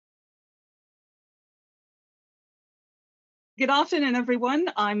Good afternoon, everyone.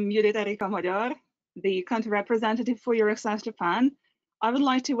 I'm Miladinović, the country representative for EURAXESS Japan. I would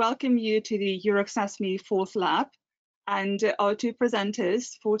like to welcome you to the EURAXESS Me 4th lab. And our two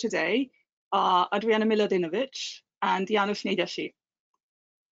presenters for today are Adrijana Miladinović and János Négyesi.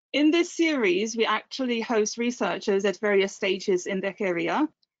 In this series, we actually host researchers at various stages in their career.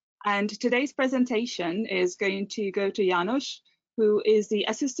 And today's presentation is going to go to János, who is the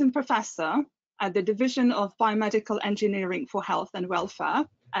assistant professor at the Division of Biomedical Engineering for Health and Welfare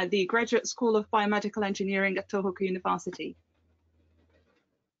at the Graduate School of Biomedical Engineering at Tohoku University.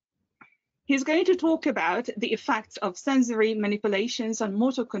 He's going to talk about the effects of sensory manipulations on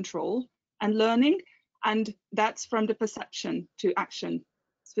motor control and learning, and that's from the perception to action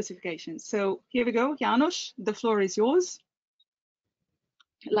specifications. So here we go, János, the floor is yours.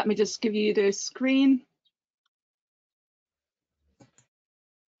 Let me just give you the screen.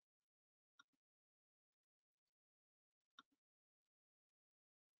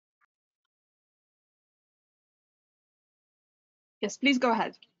 Yes, please go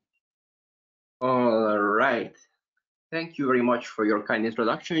ahead. All right. Thank you very much for your kind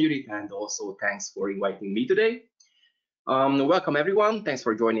introduction, Judith, and also thanks for inviting me today. Welcome, everyone. Thanks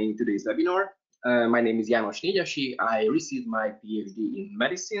for joining today's webinar. My name is János Négyesi. I received my PhD in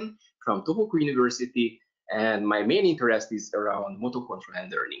medicine from Tohoku University, and my main interest is around motor control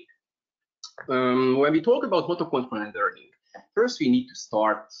and learning. When we talk about motor control and learning, first we need to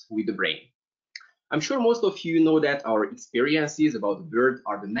start with the brain. I'm sure most of you know that our experiences about the world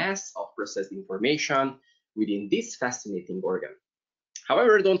are the mass of processed information within this fascinating organ.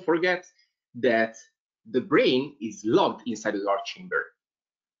 However, don't forget that the brain is locked inside a dark chamber.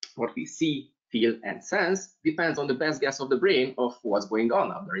 What we see, feel, and sense depends on the best guess of the brain of what's going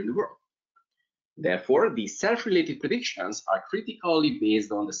on out there in the world. Therefore, these self-related predictions are critically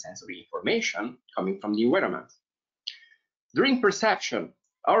based on the sensory information coming from the environment. During perception,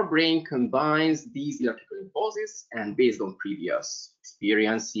 our brain combines these electrical impulses, and based on previous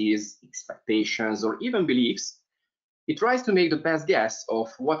experiences, expectations, or even beliefs, it tries to make the best guess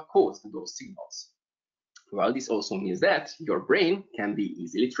of what caused those signals. Well, this also means that your brain can be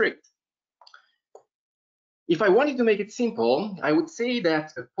easily tricked. If I wanted to make it simple, I would say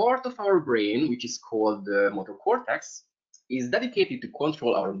that a part of our brain, which is called the motor cortex, is dedicated to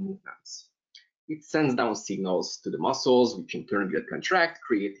control our movements. It sends down signals to the muscles, which in turn will contract,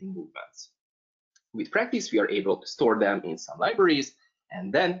 creating movements. With practice, we are able to store them in some libraries,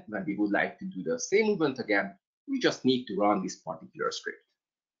 and then when we would like to do the same movement again, we just need to run this particular script.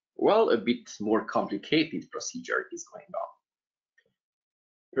 Well, a bit more complicated procedure is going on.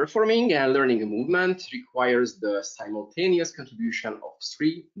 Performing and learning a movement requires the simultaneous contribution of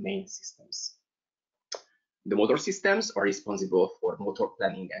three main systems. The motor systems are responsible for motor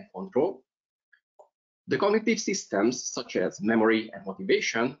planning and control. The cognitive systems, such as memory and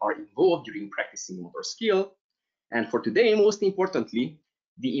motivation, are involved during practicing motor skill. And for today, most importantly,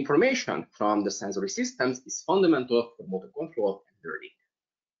 the information from the sensory systems is fundamental for motor control and learning.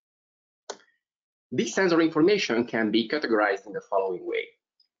 This sensory information can be categorized in the following way.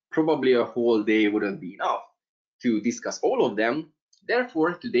 Probably a whole day wouldn't be enough to discuss all of them.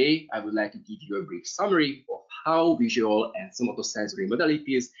 Therefore, today, I would like to give you a brief summary of how visual and somatosensory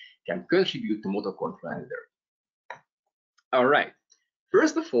modalities can contribute to motor control and learning. All right.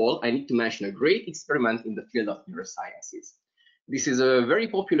 First of all, I need to mention a great experiment in the field of neurosciences. This is a very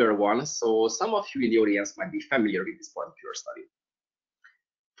popular one, so some of you in the audience might be familiar with this particular study.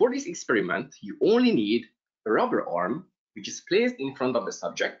 For this experiment, you only need a rubber arm, which is placed in front of the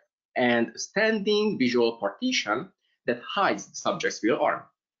subject, and a standing visual partition that hides the subject's real arm.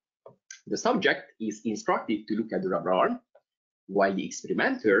 The subject is instructed to look at the rubber arm, while the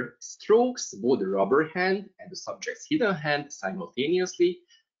experimenter strokes both the rubber hand and the subject's hidden hand simultaneously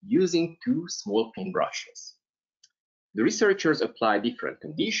using two small paintbrushes. The researchers applied different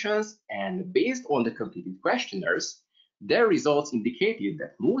conditions, and based on the completed questionnaires, their results indicated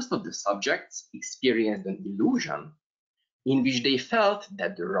that most of the subjects experienced an illusion in which they felt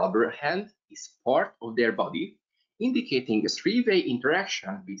that the rubber hand is part of their body, indicating a three-way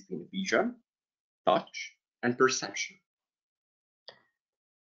interaction between vision, touch, and perception.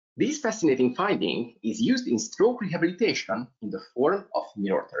 This fascinating finding is used in stroke rehabilitation in the form of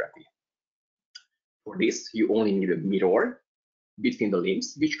mirror therapy. For this, you only need a mirror between the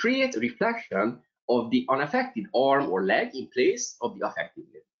limbs, which creates a reflection of the unaffected arm or leg in place of the affected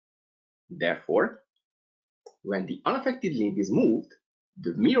limb. Therefore, when the unaffected limb is moved,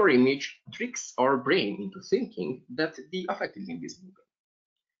 the mirror image tricks our brain into thinking that the affected limb is moving.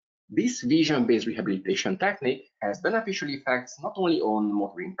 This vision-based rehabilitation technique has beneficial effects not only on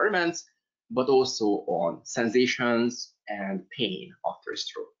motor impairments, but also on sensations and pain after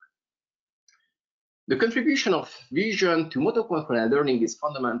stroke. The contribution of vision to motor control and learning is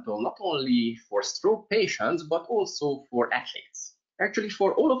fundamental not only for stroke patients, but also for athletes. Actually,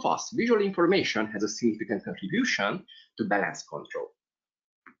 for all of us, visual information has a significant contribution to balance control.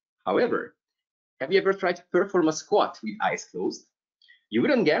 However, have you ever tried to perform a squat with eyes closed? You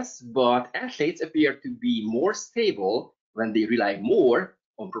wouldn't guess, but athletes appear to be more stable when they rely more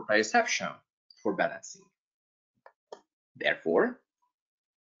on proprioception for balancing. Therefore,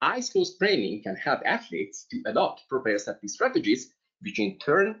 eyes closed training can help athletes to adopt proprioceptive strategies, which in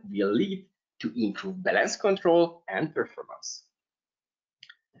turn will lead to improved balance control and performance.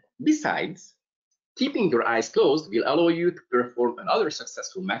 Besides, keeping your eyes closed will allow you to perform another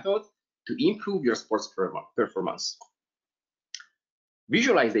successful method to improve your sports performance.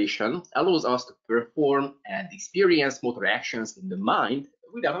 Visualization allows us to perform and experience motor actions in the mind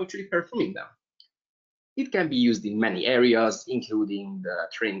without actually performing them. It can be used in many areas, including the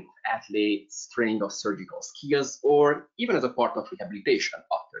training of athletes, training of surgical skills, or even as a part of rehabilitation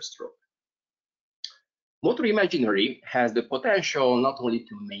after stroke. Motor imagery has the potential not only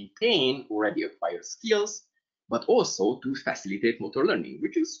to maintain already acquired skills, but also to facilitate motor learning,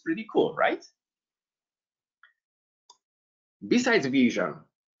 which is pretty cool, right? Besides vision,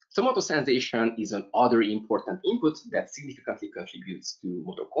 somatosensation is another important input that significantly contributes to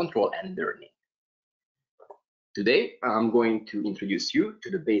motor control and learning. Today, I'm going to introduce you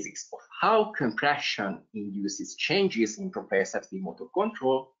to the basics of how compression induces changes in proprioceptive motor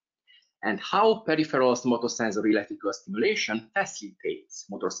control and how peripheral somatosensory electrical stimulation facilitates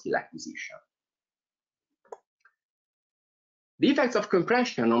motor skill acquisition. The effects of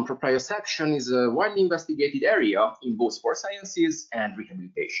compression on proprioception is a widely investigated area in both sports sciences and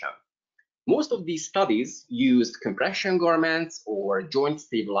rehabilitation. Most of these studies used compression garments or joint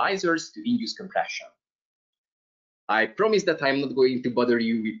stabilizers to induce compression. I promise that I'm not going to bother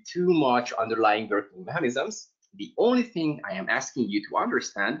you with too much underlying working mechanisms. The only thing I am asking you to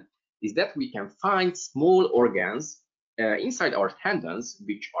understand is that we can find small organs inside our tendons,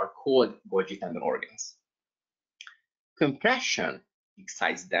 which are called Golgi tendon organs. Compression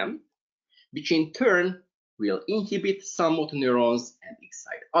excites them, which in turn will inhibit some motor neurons and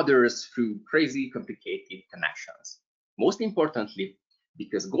excite others through crazy complicated connections. Most importantly,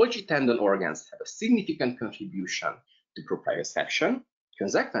 because Golgi tendon organs have a significant contribution to proprioception,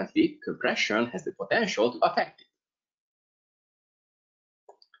 consequently, compression has the potential to affect it.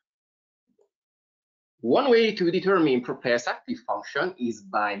 One way to determine proprioceptive function is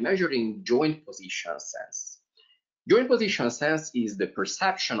by measuring joint position sense. Joint position sense is the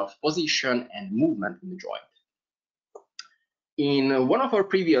perception of position and movement in the joint. In one of our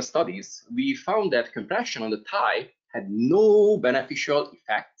previous studies, we found that compression on the thigh had no beneficial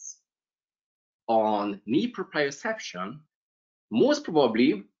effects on knee proprioception, most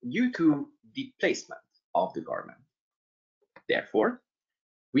probably due to the placement of the garment. Therefore,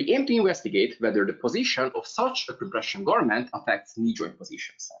 we aim to investigate whether the position of such a compression garment affects knee joint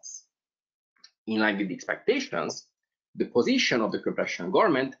position sense. In line with the expectations, the position of the compression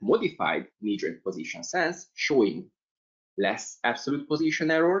garment modified knee joint position sense, showing less absolute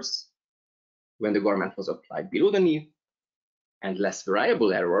position errors when the garment was applied below the knee, and less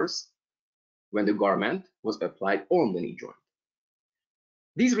variable errors when the garment was applied on the knee joint.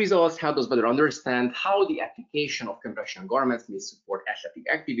 These results help us better understand how the application of compression garments may support athletic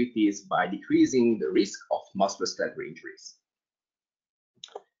activities by decreasing the risk of musculoskeletal injuries.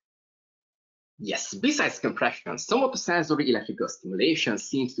 Yes, besides compression, somatosensory electrical stimulation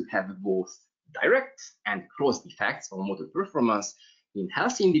seems to have both direct and cross effects on motor performance in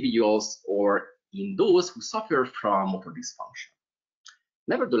healthy individuals or in those who suffer from motor dysfunction.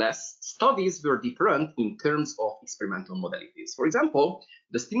 Nevertheless, studies were different in terms of experimental modalities. For example,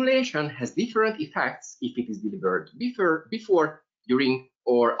 the stimulation has different effects if it is delivered before, during,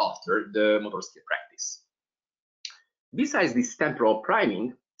 or after the motor skill practice. Besides this temporal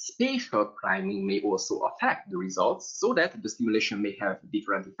priming, spatial priming may also affect the results, so that the stimulation may have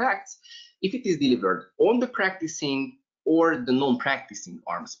different effects if it is delivered on the practicing or the non-practicing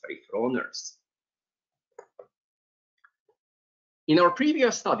arm's peripheral nerves. In our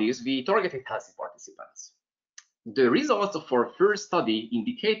previous studies, we targeted healthy participants. The results of our first study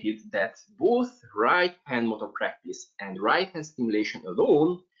indicated that both right hand motor practice and right hand stimulation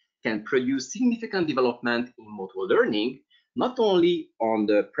alone can produce significant development in motor learning, not only on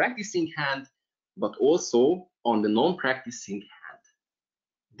the practicing hand, but also on the non-practicing hand.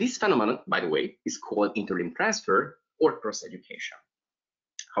 This phenomenon, by the way, is called interlimb transfer or cross-education.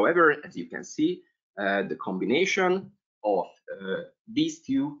 However, as you can see, the combination of these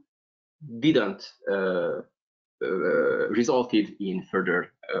two didn't resulted in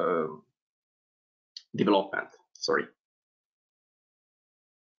further development. Sorry.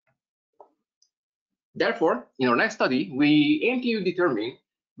 Therefore, in our next study, we aim to determine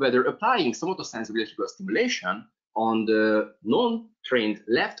whether applying somatosensory electrical stimulation on the non-trained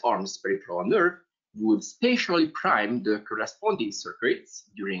left arm's peripheral nerve would spatially prime the corresponding circuits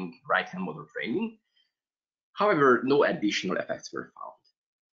during right-hand motor training. However, no additional effects were found.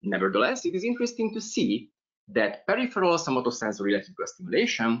 Nevertheless, it is interesting to see that peripheral somatosensory electrical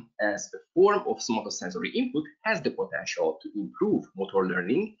stimulation as a form of somatosensory input has the potential to improve motor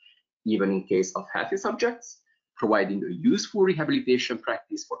learning, even in case of healthy subjects, providing a useful rehabilitation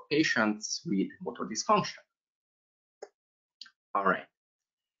practice for patients with motor dysfunction. All right.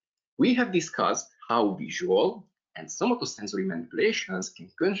 We have discussed how visual and somatosensory manipulations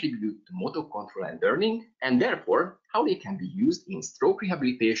can contribute to motor control and learning, and therefore how they can be used in stroke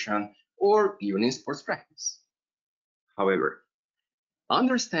rehabilitation or even in sports practice. However,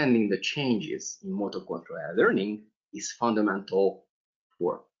 understanding the changes in motor control and learning is fundamental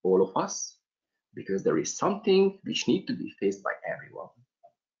for all of us, because there is something which needs to be faced by everyone,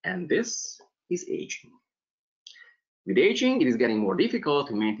 and this is aging. With aging, it is getting more difficult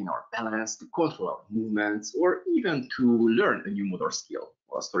to maintain our balance, to control our movements, or even to learn a new motor skill.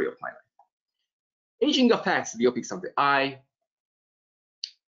 Well, a story of my life. Aging affects the optics of the eye,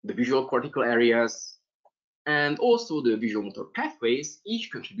 the visual cortical areas, and also the visual motor pathways,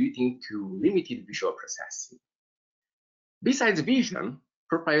 each contributing to limited visual processing. Besides vision,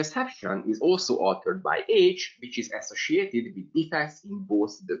 proprioception is also altered by age, which is associated with defects in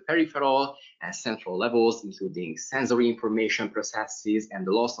both the peripheral and central levels, including sensory information processes and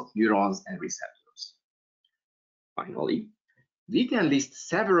the loss of neurons and receptors. Finally, we can list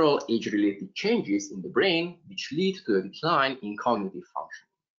several age-related changes in the brain which lead to a decline in cognitive function.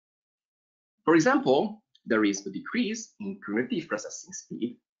 For example, there is a decrease in cognitive processing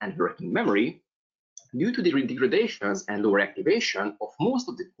speed and working memory due to the degradations and lower activation of most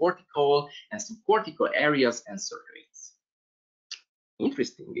of the cortical and subcortical areas and circuits.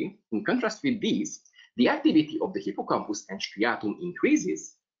 Interestingly, in contrast with these, the activity of the hippocampus and striatum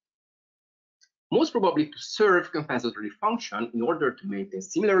increases, most probably to serve compensatory function in order to maintain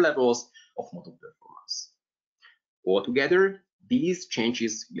similar levels of motor performance. Altogether, these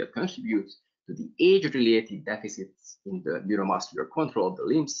changes will contribute to the age-related deficits in the neuromuscular control of the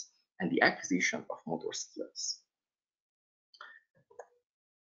limbs and the acquisition of motor skills.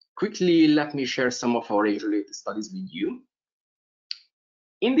 Quickly, let me share some of our age-related studies with you.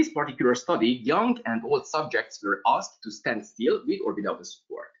 In this particular study, young and old subjects were asked to stand still with or without a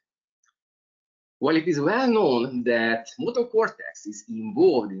support. While it is well known that motor cortex is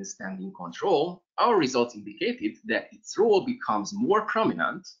involved in standing control, our results indicated that its role becomes more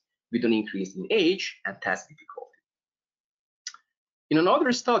prominent with an increase in age and task difficulty. In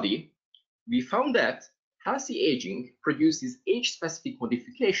another study, we found that healthy aging produces age-specific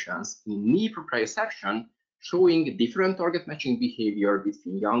modifications in knee proprioception, showing different target matching behavior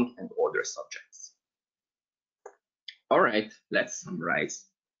between young and older subjects. All right, let's summarize.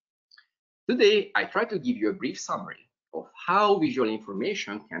 Today, I try to give you a brief summary of how visual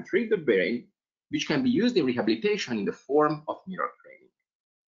information can trick the brain, which can be used in rehabilitation in the form of mirror training.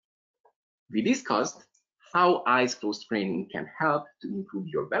 We discussed how eyes closed training can help to improve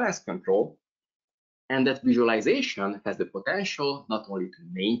your balance control, and that visualization has the potential not only to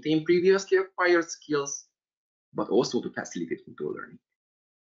maintain previously acquired skills, but also to facilitate motor learning.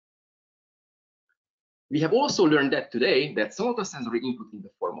 We have also learned that today that somatosensory input in the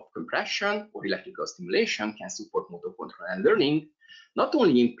form of compression or electrical stimulation can support motor control and learning, not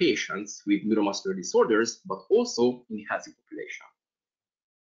only in patients with neuromuscular disorders, but also in the healthy population.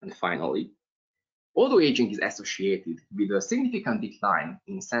 And finally, although aging is associated with a significant decline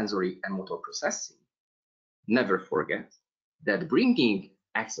in sensory and motor processing, never forget that bringing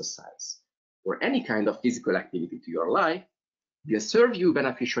exercise or any kind of physical activity to your life will serve you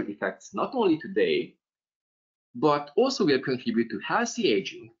beneficial effects not only today, but also will contribute to healthy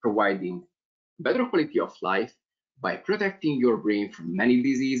aging, providing better quality of life by protecting your brain from many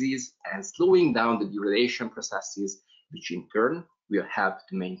diseases and slowing down the degradation processes, which in turn will help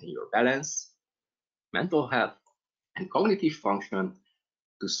to maintain your balance, mental health, and cognitive function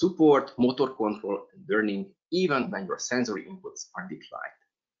to support motor control and learning even when your sensory inputs are declined.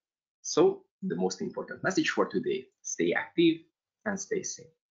 So, the most important message for today: stay active and stay safe.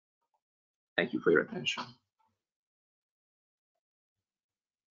 Thank you for your attention.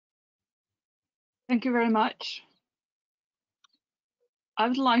 Thank you very much. I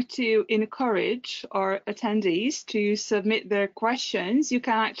would like to encourage our attendees to submit their questions. You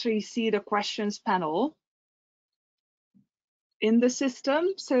can actually see the questions panel in the system.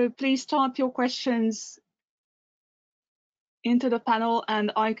 So please type your questions into the panel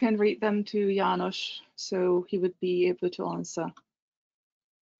and I can read them to János, so he would be able to answer.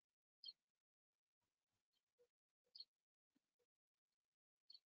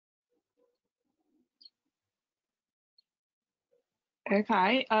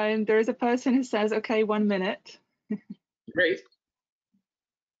 Okay, there's a person who says, okay, 1 minute. Great.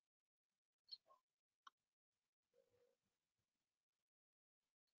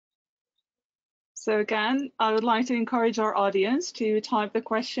 So again, I would like to encourage our audience to type the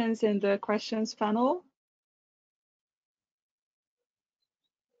questions in the questions panel.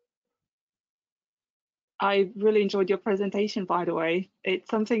 I really enjoyed your presentation, by the way. It's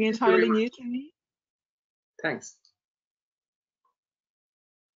something entirely new to me. Thanks.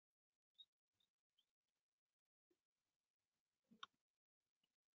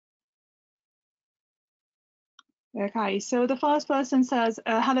 Okay, so the first person says,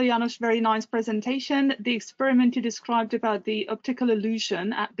 hello, János, very nice presentation. The experiment you described about the optical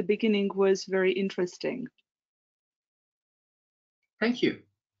illusion at the beginning was very interesting. Thank you.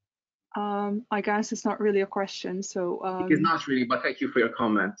 I guess it's not really a question, so. It is not really, but thank you for your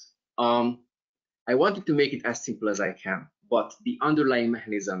comment. I wanted to make it as simple as I can, but the underlying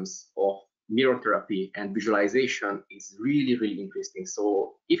mechanisms of mirror therapy and visualization is really, really interesting.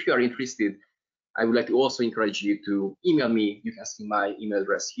 So if you are interested, I would like to also encourage you to email me. You can see my email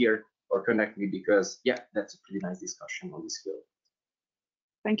address here or connect me because, yeah, that's a pretty nice discussion on this field.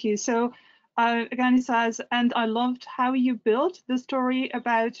 Thank you. So again, it says, and I loved how you built the story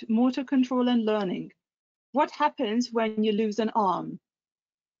about motor control and learning. What happens when you lose an arm?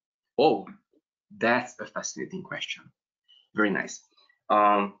 Oh, that's a fascinating question. Very nice.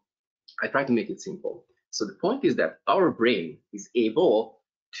 I try to make it simple. So the point is that our brain is able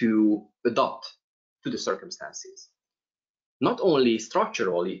to adapt to the circumstances, not only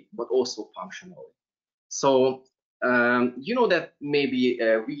structurally, but also functionally. So you know that maybe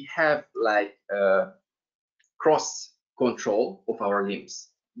we have like cross control of our limbs,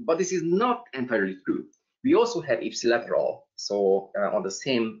 but this is not entirely true. We also have ipsilateral, so on the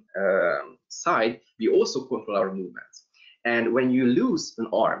same side, we also control our movements. And when you lose an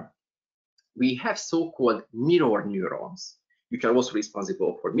arm, we have so-called mirror neurons, which are also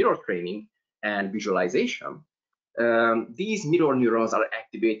responsible for mirror training and visualization. These mirror neurons are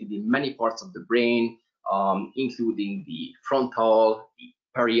activated in many parts of the brain, including the frontal, the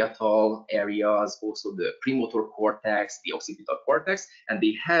parietal areas, also the premotor cortex, the occipital cortex, and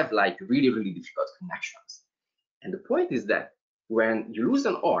they have like really, really difficult connections. And the point is that when you lose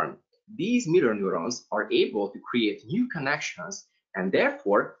an arm, these mirror neurons are able to create new connections, and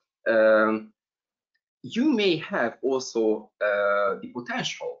therefore you may have also the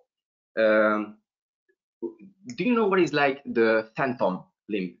potential. Do you know what is like the phantom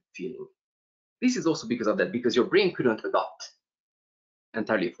limb feeling? This is also because of that, because your brain couldn't adapt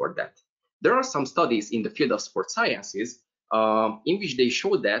entirely for that. There are some studies in the field of sports sciences in which they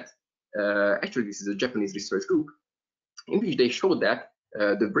show that, actually this is a Japanese research group, in which they show that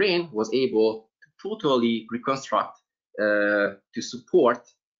the brain was able to totally reconstruct to support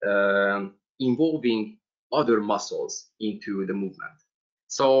involving other muscles into the movement.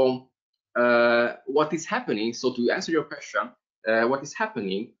 So what is happening, so to answer your question, what is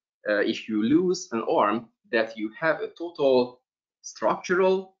happening if you lose an arm, that you have a total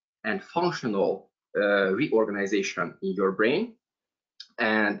structural and functional reorganization in your brain,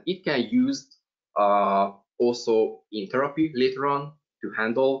 and it can be used also in therapy later on to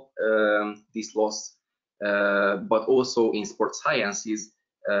handle this loss, but also in sports sciences,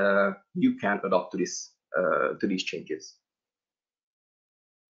 you can adapt to this to these changes.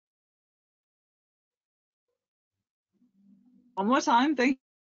 One more time, thank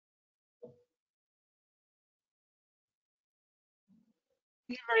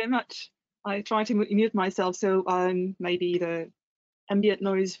you very much. I try to mute myself, so maybe the ambient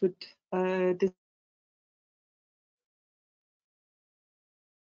noise would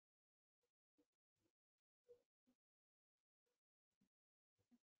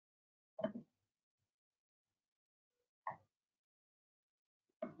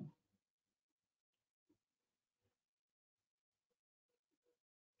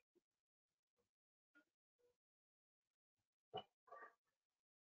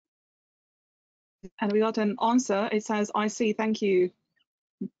and we got an answer. It says, I see, thank you.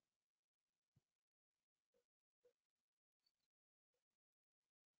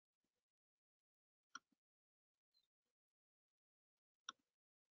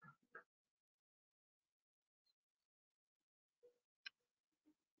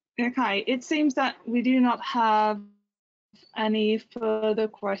 Okay, it seems that we do not have any further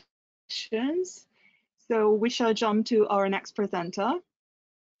questions, so we shall jump to our next presenter.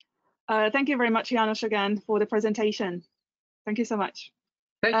 Thank you very much, János, again for the presentation. Thank you so much.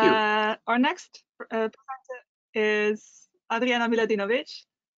 Thank you. Our next presenter is Adrijana Miladinović.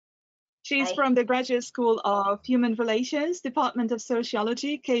 She's from the Graduate School of Human Relations, Department of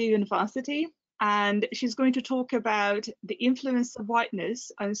Sociology, Keio University, and she's going to talk about the influence of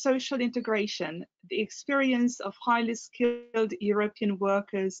whiteness on social integration, the experience of highly skilled European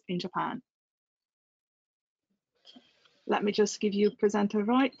workers in Japan. Let me just give you presenter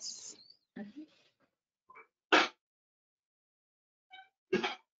rights.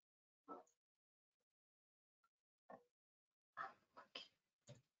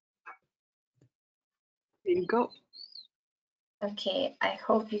 There you go. Okay, I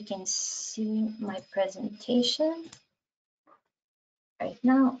hope you can see my presentation right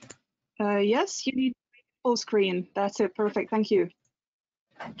now. Yes, you need full screen. That's it. Perfect. Thank you.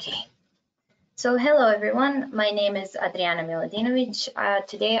 Okay. So hello everyone, my name is Adrijana Miladinović.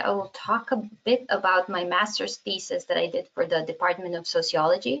 Today I will talk a bit about my master's thesis that I did for the Department of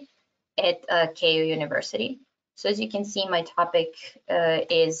Sociology at Keio University. So as you can see, my topic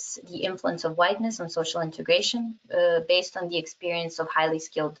is the influence of whiteness on social integration based on the experience of highly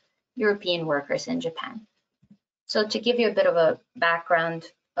skilled European workers in Japan. So to give you a bit of a background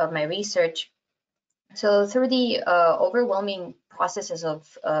of my research, so through the overwhelming processes of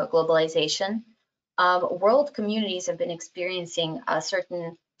globalization, world communities have been experiencing a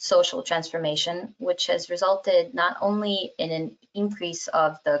certain social transformation, which has resulted not only in an increase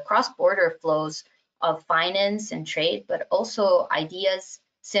of the cross-border flows of finance and trade, but also ideas,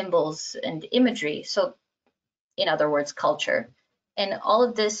 symbols, and imagery. So in other words, culture. And all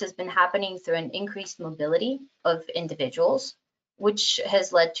of this has been happening through an increased mobility of individuals, which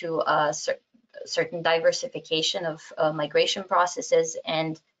has led to a certain diversification of migration processes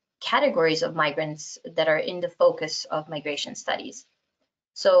and categories of migrants that are in the focus of migration studies.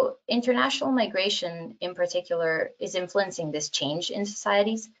 So international migration in particular is influencing this change in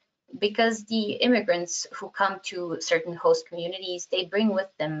societies because the immigrants who come to certain host communities, they bring with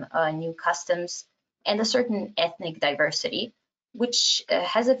them new customs and a certain ethnic diversity, which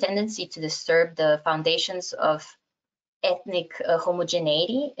has a tendency to disturb the foundations of ethnic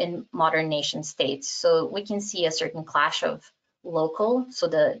homogeneity in modern nation states. So we can see a certain clash of local, so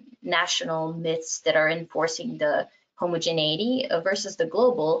the national myths that are enforcing the homogeneity versus the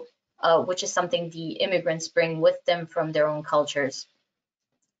global, which is something the immigrants bring with them from their own cultures.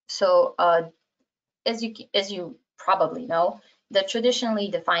 So as you probably know, the traditionally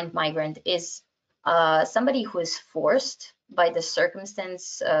defined migrant is somebody who is forced by the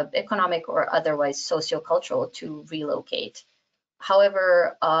circumstance, economic or otherwise sociocultural, to relocate.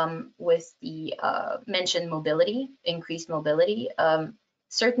 However, with the mentioned mobility, increased mobility,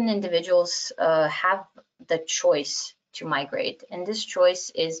 certain individuals have the choice to migrate, and this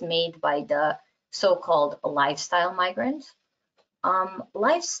choice is made by the so-called lifestyle migrants.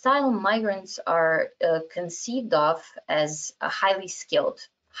 Lifestyle migrants are conceived of as highly skilled,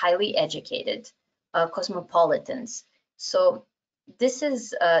 highly educated, cosmopolitans. So these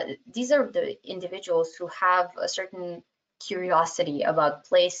are the individuals who have a certain curiosity about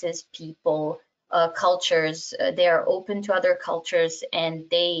places, people, cultures. They are open to other cultures, and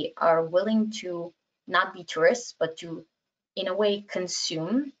they are willing to not be tourists, but to, in a way,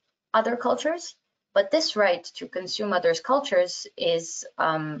 consume other cultures. But this right to consume others' cultures is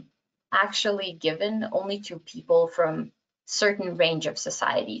actually given only to people from certain range of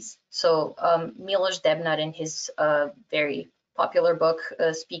societies. So Miloš Debnar, in his very popular book,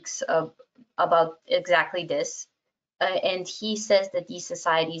 speaks about exactly this. And he says that these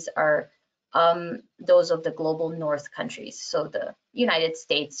societies are those of the global north countries, so the United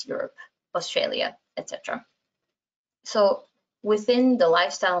States, Europe, Australia, etc. So within the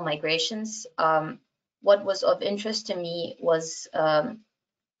lifestyle migrations, what was of interest to me was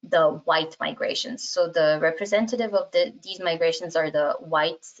the white migrations. So the representative of these migrations are the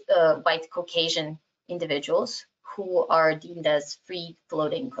white Caucasian individuals who are deemed as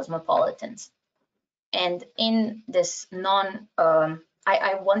free-floating cosmopolitans. And in this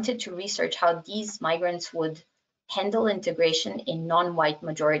I wanted to research how these migrants would handle integration in non-white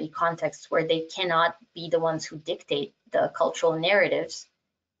majority contexts where they cannot be the ones who dictate the cultural narratives,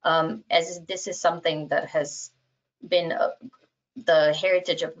 as this is something that has been the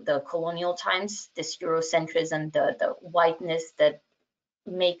heritage of the colonial times, this Eurocentrism, the whiteness that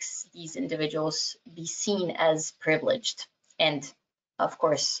makes these individuals be seen as privileged and, of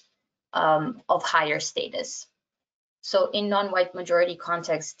course, of higher status. So in non-white majority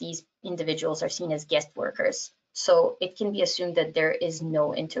contexts, these individuals are seen as guest workers. So it can be assumed that there is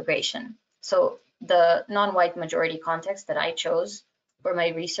no integration. So the non-white majority context that I chose for my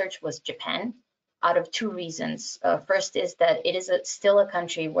research was Japan, out of two reasons. First is that it is still a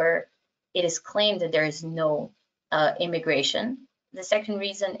country where it is claimed that there is no immigration. The second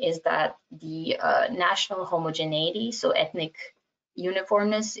reason is that the national homogeneity, so ethnic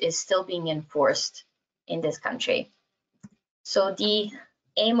uniformness, is still being enforced in this country. So the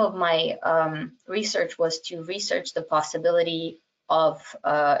aim of my research was to research the possibility of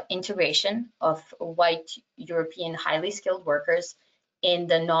integration of white European highly skilled workers in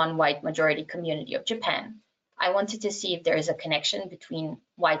the non-white majority community of Japan. I wanted to see if there is a connection between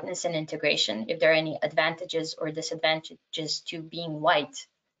whiteness and integration, if there are any advantages or disadvantages to being white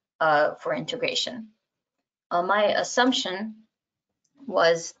for integration. My assumption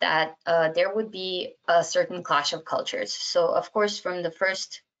was that there would be a certain clash of cultures. So of course, from the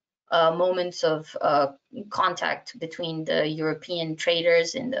first moments of contact between the European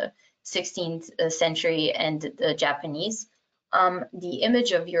traders in the 16th century and the Japanese, the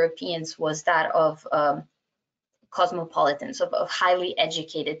image of Europeans was that of cosmopolitans, of highly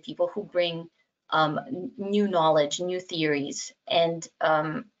educated people who bring new knowledge, new theories. And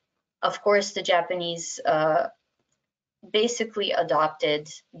of course, the Japanese basically adopted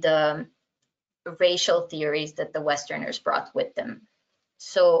the racial theories that the Westerners brought with them.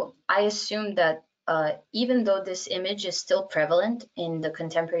 So I assume that even though this image is still prevalent in the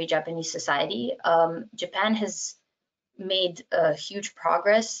contemporary Japanese society, Japan has made huge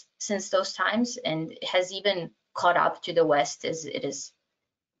progress since those times and has even caught up to the West, as it is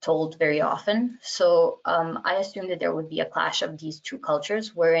told very often. So I assume that there would be a clash of these two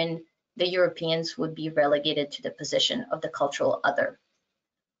cultures, wherein the Europeans would be relegated to the position of the cultural other.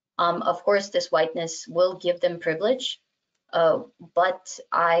 Of course, this whiteness will give them privilege, but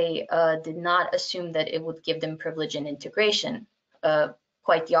I did not assume that it would give them privilege in integration.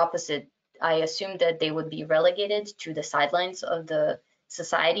 Quite the opposite. I assumed that they would be relegated to the sidelines of the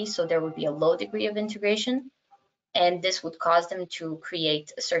society, so there would be a low degree of integration, and this would cause them to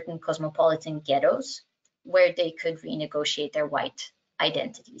create certain cosmopolitan ghettos where they could renegotiate their white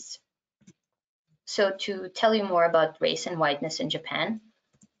identities. So to tell you more about race and whiteness in Japan,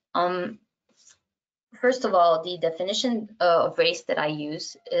 first of all, the definition of race that I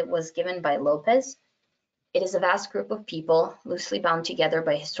use, it was given by Lopez. It is a vast group of people loosely bound together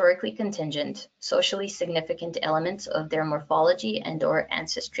by historically contingent, socially significant elements of their morphology and/or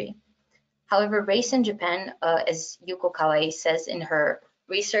ancestry. However, race in Japan, as Yuko Kawai says in her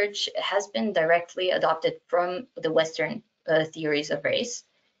research, has been directly adopted from the Western theories of race.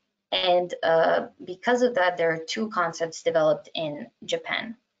 And because of that, there are two concepts developed in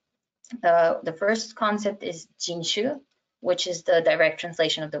Japan. The first concept is jinshu, which is the direct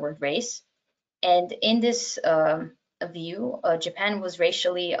translation of the word race. And in this view, Japan was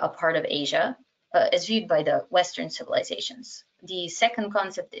racially a part of Asia, as viewed by the Western civilizations. The second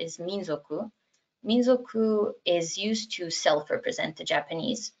concept is minzoku. Minzoku is used to self-represent the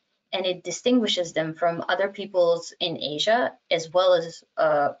Japanese, and it distinguishes them from other peoples in Asia, as well as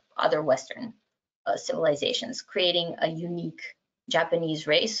other Western civilizations, creating a unique Japanese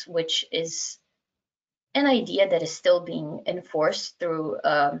race, which is an idea that is still being enforced through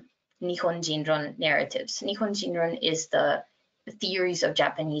Nihon Jinron narratives. Nihon Jinron is the theories of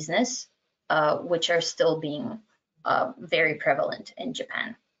Japaneseness, which are still being very prevalent in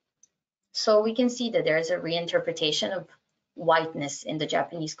Japan. So we can see that there is a reinterpretation of whiteness in the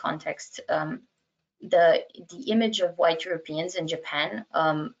Japanese context. The image of white Europeans in Japan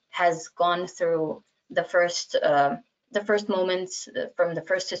has gone through the first moments from the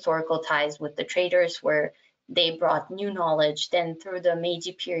first historical ties with the traders, where they brought new knowledge, then through the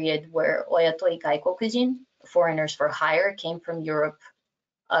Meiji period, where oyatoi gaikokujin, foreigners for hire, came from Europe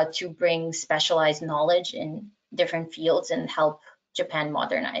to bring specialized knowledge in different fields and help Japan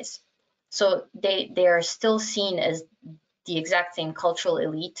modernize. So they are still seen as the exact same cultural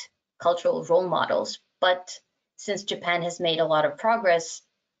elite, cultural role models, but since Japan has made a lot of progress,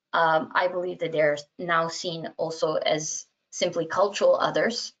 I believe that they're now seen also as simply cultural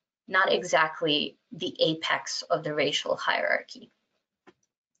others, not exactly the apex of the racial hierarchy.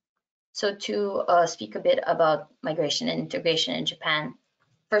 So to speak a bit about migration and integration in Japan,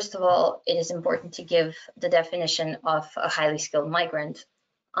 first of all, it is important to give the definition of a highly skilled migrant.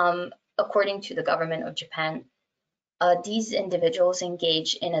 According to the government of Japan, these individuals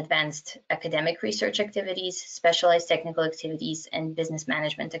engage in advanced academic research activities, specialized technical activities, and business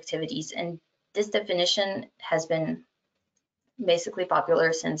management activities. And this definition has been basically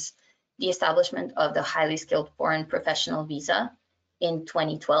popular since the establishment of the highly skilled foreign professional visa in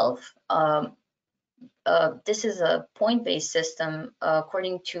 2012. This is a point-based system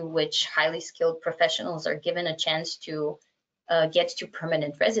according to which highly skilled professionals are given a chance to get to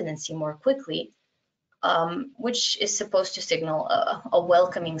permanent residency more quickly, which is supposed to signal a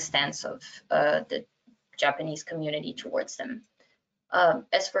welcoming stance of the Japanese community towards them.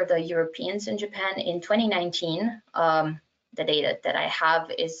 As for the Europeans in Japan, in 2019, the data that I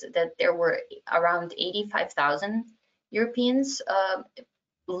have is that there were around 85,000 Europeans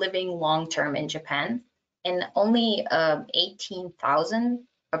living long-term in Japan, and only 18,000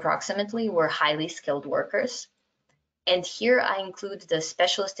 approximately were highly skilled workers. And here I include the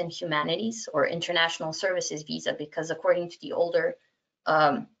specialist in humanities or international services visa, because according to the older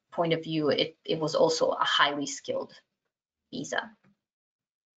point of view, it was also a highly skilled visa.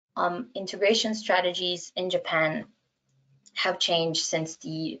 Integration strategies in Japan have changed since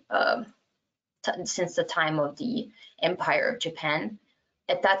the time of the Empire of Japan.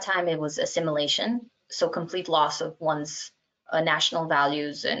 At that time, it was assimilation, so complete loss of one's national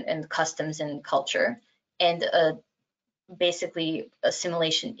values and customs and culture, and basically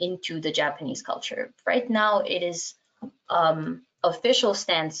assimilation into the Japanese culture. Right now, it is official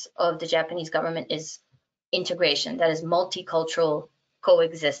stance of the Japanese government is integration, that is multicultural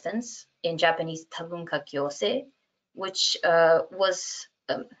coexistence, in Japanese tabunka kyosei, which was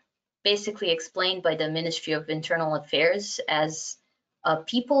basically explained by the Ministry of Internal Affairs as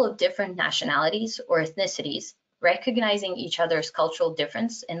people of different nationalities or ethnicities recognizing each other's cultural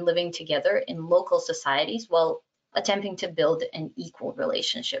difference and living together in local societies while attempting to build an equal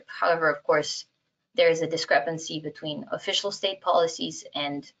relationship. However, of course, there is a discrepancy between official state policies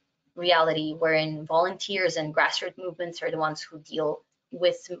and reality, wherein volunteers and grassroots movements are the ones who deal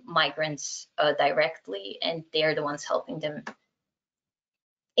with migrants directly, and they're the ones helping them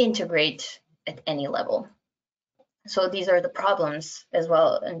integrate at any level. So these are the problems as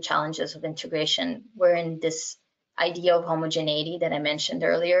well and challenges of integration, wherein this idea of homogeneity that I mentioned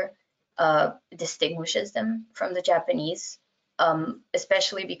earlier distinguishes them from the Japanese,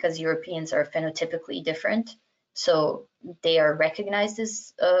 especially because Europeans are phenotypically different, so they are recognized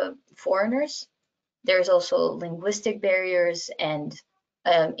as foreigners. There's also linguistic barriers, and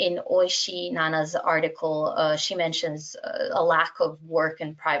in Oishi Nana's article, she mentions a lack of work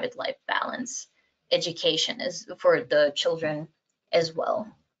and private life balance. Education is for the children as well.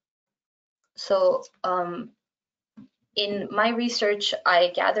 So in my research,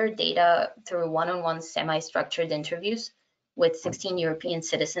 I gathered data through one-on-one semi-structured interviews with 16 European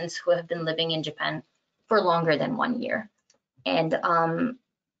citizens who have been living in Japan for longer than 1 year. And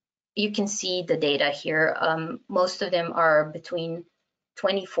you can see the data here. Most of them are between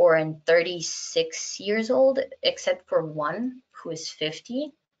 24 and 36 years old, except for one who is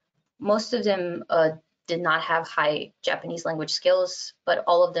 50. Most of them did not have high Japanese language skills, but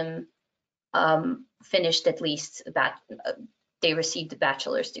all of them finished at least that, they received a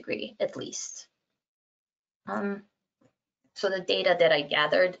bachelor's degree at least. So the data that I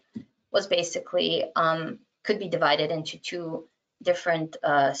gathered was basically, could be divided into two different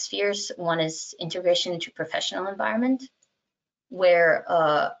spheres. One is integration into professional environment, where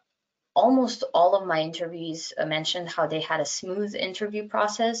almost all of my interviews mentioned how they had a smooth interview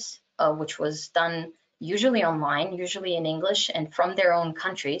process, which was done usually online, usually in English, and from their own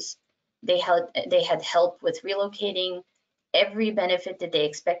countries. They had help with relocating. Every benefit that they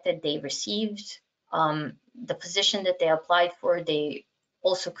expected, they received. The position that they applied for, they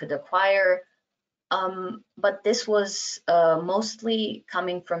also could acquire. But this was mostly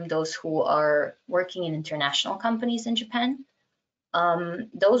coming from those who are working in international companies in Japan.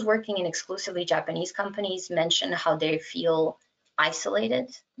 Those working in exclusively Japanese companies mention how they feel isolated.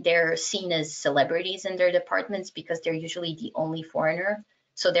 They're seen as celebrities in their departments because they're usually the only foreigner.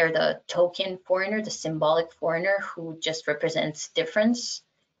 So they're the token foreigner, the symbolic foreigner who just represents difference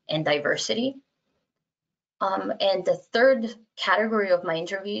and diversity. And the third category of my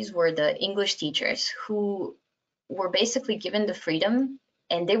interviews were the English teachers, who were basically given the freedom,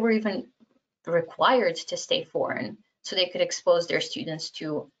 and they were even required to stay foreign so they could expose their students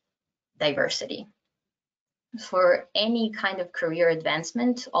to diversity. For any kind of career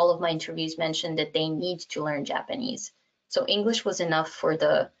advancement, all of my interviews mentioned that they need to learn Japanese. So English was enough for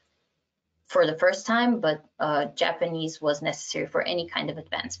the first time, but Japanese was necessary for any kind of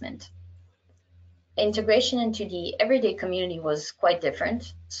advancement. Integration into the everyday community was quite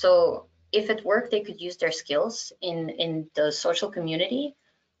different. So if at work they could use their skills in the social community,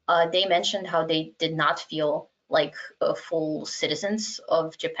 they mentioned how they did not feel like full citizens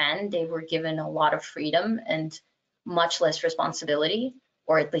of Japan. They were given a lot of freedom and much less responsibility,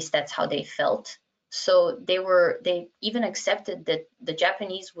 or at least that's how they felt. So they even accepted that the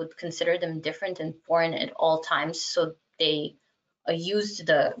Japanese would consider them different and foreign at all times. So they used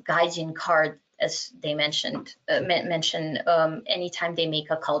the gaijin card, as they mention anytime they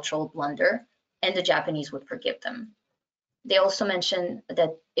make a cultural blunder, and the Japanese would forgive them. They also mentioned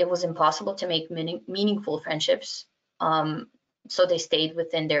that it was impossible to make meaningful friendships, so they stayed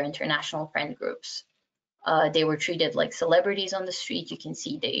within their international friend groups. They were treated like celebrities on the street. You can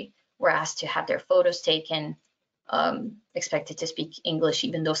see they were asked to have their photos taken, expected to speak English,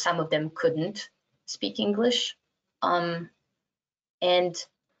 even though some of them couldn't speak English. And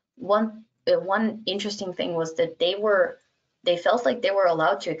one interesting thing was that they felt like they were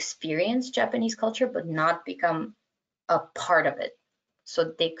allowed to experience Japanese culture, but not become a part of it.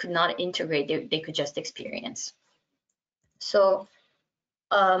 So they could not integrate, they could just experience. So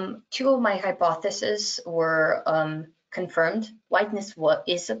two of my hypotheses were confirmed. Whiteness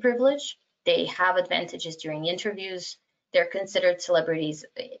is a privilege. They have advantages during interviews. They're considered celebrities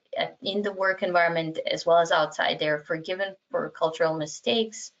in the work environment as well as outside. They're forgiven for cultural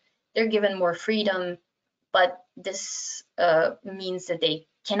mistakes. They're given more freedom, but this means that they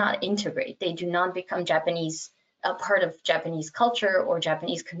cannot integrate. They do not become a part of Japanese culture or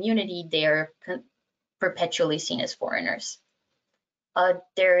Japanese community. They are perpetually seen as foreigners.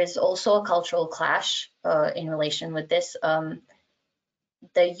 There is also a cultural clash in relation with this.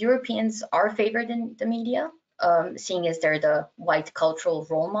 The Europeans are favored in the media, seeing as they're the white cultural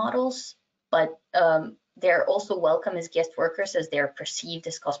role models, but they're also welcome as guest workers as they're perceived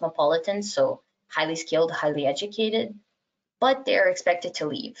as cosmopolitans, so highly skilled, highly educated, but they're expected to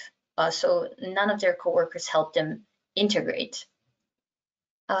leave. So none of their coworkers help them integrate.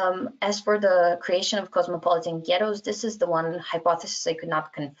 As for the creation of cosmopolitan ghettos, this is the one hypothesis I could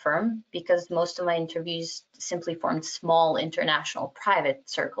not confirm because most of my interviews simply formed small international private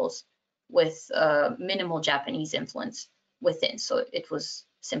circles with minimal Japanese influence within. So it was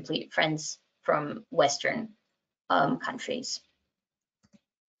simply friends from Western countries.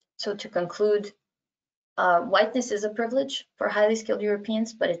 So to conclude, whiteness is a privilege for highly skilled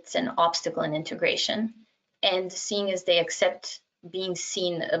Europeans, but it's an obstacle in integration. And seeing as they accept being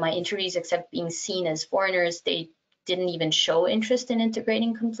seen, my interviews accept being seen as foreigners, they didn't even show interest in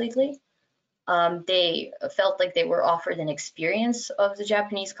integrating completely. They felt like they were offered an experience of the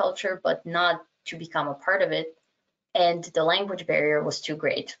Japanese culture, but not to become a part of it. And the language barrier was too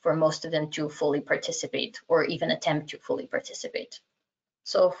great for most of them to fully participate or even attempt to fully participate.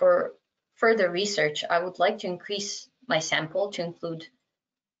 So for further research, I would like to increase my sample to include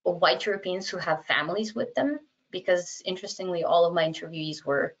white Europeans who have families with them, because interestingly, all of my interviewees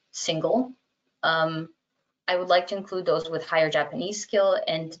were single. I would like to include those with higher Japanese skill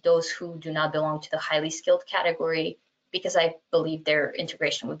and those who do not belong to the highly skilled category, because I believe their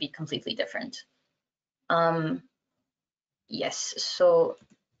integration would be completely different. Yes, so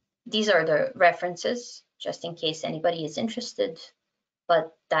these are the references, just in case anybody is interested,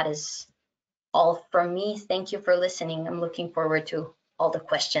 but that is all from me. Thank you for listening. I'm looking forward to all the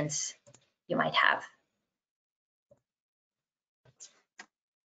questions you might have.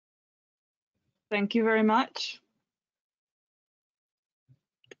 Thank you very much.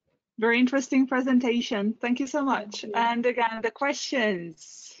 Very interesting presentation. Thank you so much. And again, the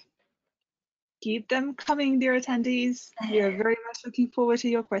questions, keep them coming, dear attendees. We are very much looking forward to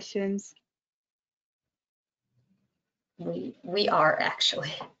your questions. We are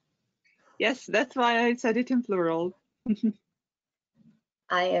actually. Yes, that's why I said it in plural.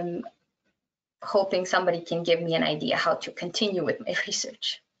 I am hoping somebody can give me an idea how to continue with my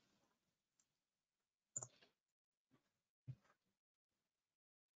research.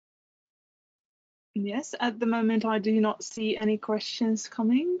 Yes, at the moment I do not see any questions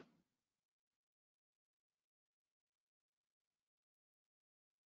coming.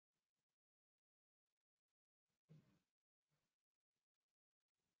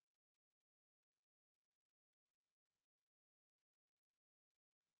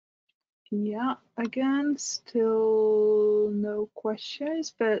 Yeah, again, still no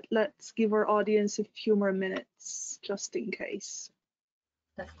questions, but let's give our audience a few more minutes just in case.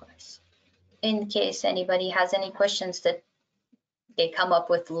 Of course. In case anybody has any questions that they come up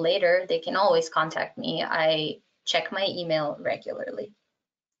with later, they can always contact me. I check my email regularly.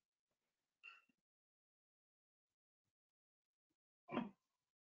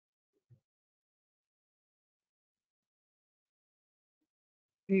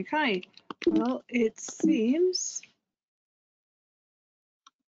 Okay, well, it seems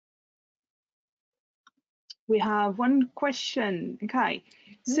we have one question. Okay,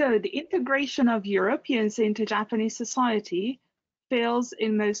 so the integration of Europeans into Japanese society fails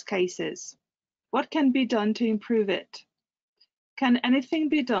in most cases. What can be done to improve it? Can anything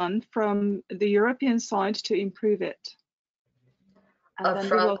be done from the European side to improve it? And then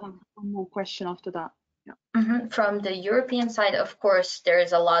we will have one more question after that. Yeah. From the European side, of course, there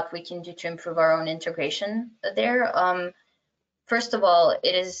is a lot we can do to improve our own integration there. First of all,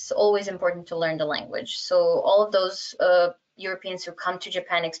 it is always important to learn the language. So all of those Europeans who come to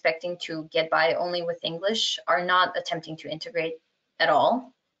Japan expecting to get by only with English are not attempting to integrate at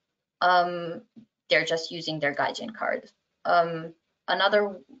all. They're just using their gaijin card.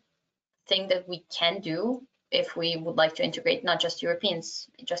 Another thing that we can do if we would like to integrate not just Europeans,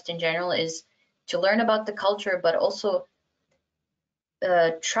 just in general, is to learn about the culture, but also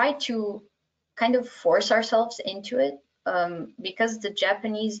try to kind of force ourselves into it, because the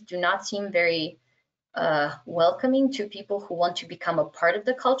Japanese do not seem very welcoming to people who want to become a part of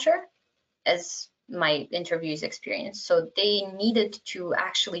the culture, as my interviews experienced. So they needed to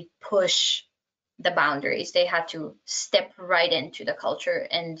actually push the boundaries. They had to step right into the culture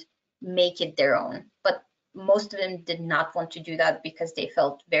and make it their own. But most of them did not want to do that because they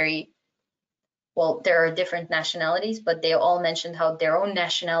felt very, well, there are different nationalities, but they all mentioned how their own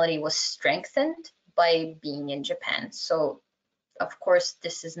nationality was strengthened by being in Japan. So of course,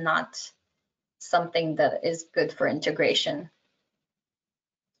 this is not something that is good for integration.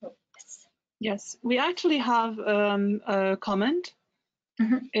 Yes, we actually have a comment.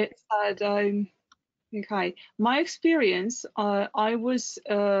 It said, okay, my experience, I was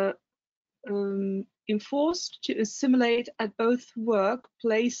enforced to assimilate at both work,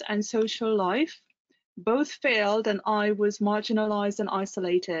 place and social life. Both failed and I was marginalized and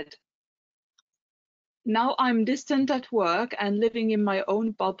isolated. Now I'm distant at work and living in my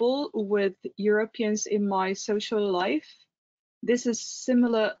own bubble with Europeans in my social life. This is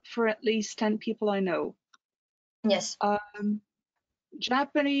similar for at least 10 people I know. Yes.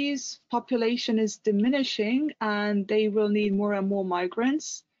 Japanese population is diminishing and they will need more and more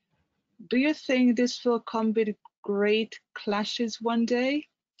migrants. Do you think this will come with great clashes one day?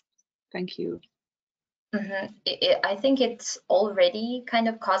 Thank you. I think it's already kind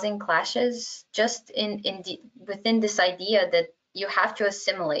of causing clashes just within this idea that you have to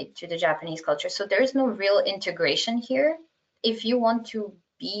assimilate to the Japanese culture. So there's no real integration here. If you want to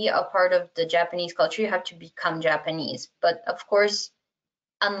be a part of the Japanese culture, you have to become Japanese. But of course,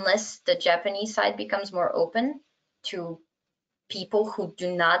 unless the Japanese side becomes more open to people who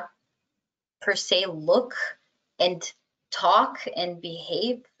do not per se look and talk and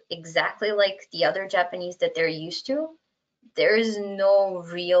behave exactly like the other Japanese that they're used to, there is no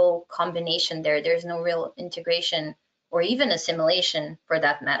real combination there. There's no real integration or even assimilation for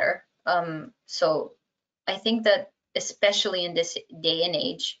that matter. So I think that especially in this day and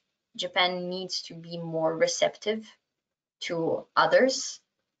age, Japan needs to be more receptive to others,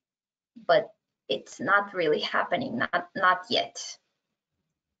 but it's not really happening, not yet.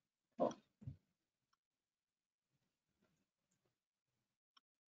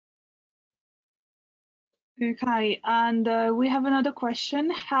 Okay, and we have another question.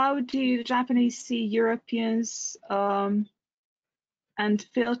 How do the Japanese see Europeans and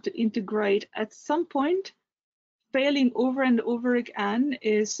fail to integrate at some point? Failing over and over again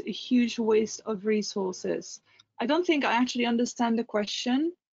is a huge waste of resources. I don't think I actually understand the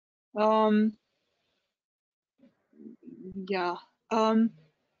question. Yeah.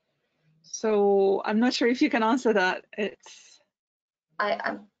 So I'm not sure if you can answer that.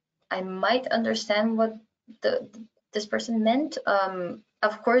 I might understand what this person meant.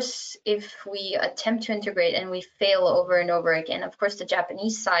 Of course, if we attempt to integrate and we fail over and over again, of course the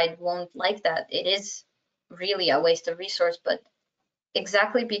Japanese side won't like that. It is really a waste of resource, but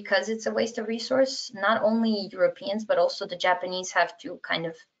exactly because it's a waste of resource, not only Europeans, but also the Japanese have to kind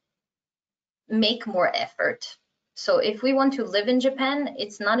of make more effort. So if we want to live in Japan,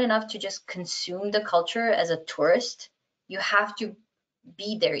 it's not enough to just consume the culture as a tourist. You have to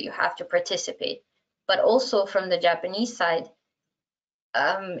be there, you have to participate. But also from the Japanese side,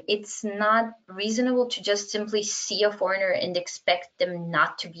 it's not reasonable to just simply see a foreigner and expect them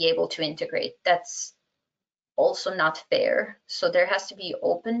not to be able to integrate. That's also not fair. So there has to be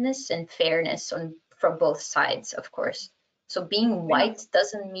openness and fairness from both sides, of course. So being white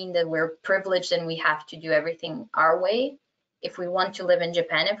doesn't mean that we're privileged and we have to do everything our way. If we want to live in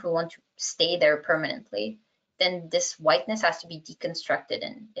Japan, if we want to stay there permanently, then this whiteness has to be deconstructed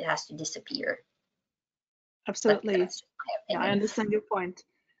and it has to disappear. Absolutely. Yeah, I understand your point.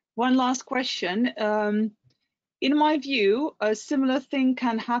 One last question. In my view, a similar thing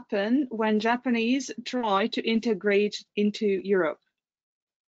can happen when Japanese try to integrate into Europe.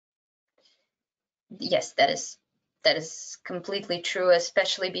 Yes, that is that is completely true,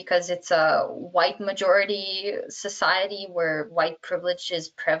 especially because it's a white majority society where white privilege is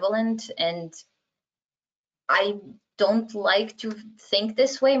prevalent. And I don't like to think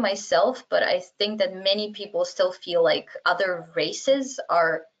this way myself, but I think that many people still feel like other races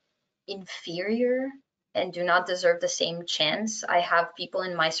are inferior and do not deserve the same chance. I have people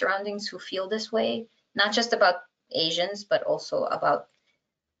in my surroundings who feel this way, not just about Asians, but also about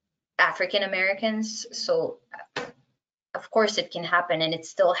African Americans. So of course it can happen, and it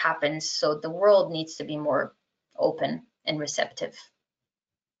still happens. So the world needs to be more open and receptive.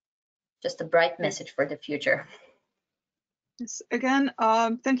 Just a bright message for the future. Yes. Again,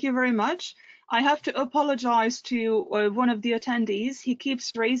 thank you very much. I have to apologize to one of the attendees. He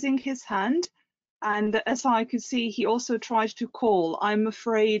keeps raising his hand, and as I could see, he also tried to call. I'm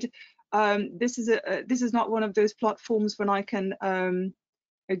afraid this is not one of those platforms when I can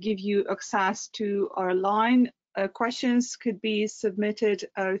give you access to our line. Questions could be submitted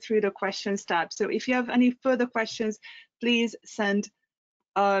through the questions tab. So if you have any further questions, please send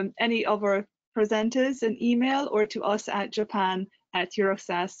any of our presenters an email or to us at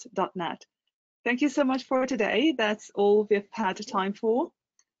japan@euraxess.net. Thank you so much for today. That's all we've had time for,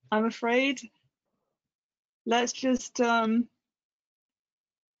 I'm afraid. Let's just say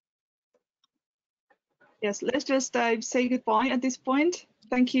goodbye at this point.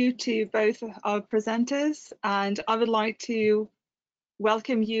 Thank you to both our presenters, and I would like to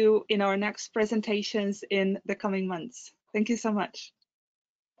welcome you in our next presentations in the coming months. Thank you so much.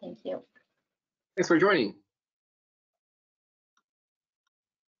 Thank you. Thanks for joining.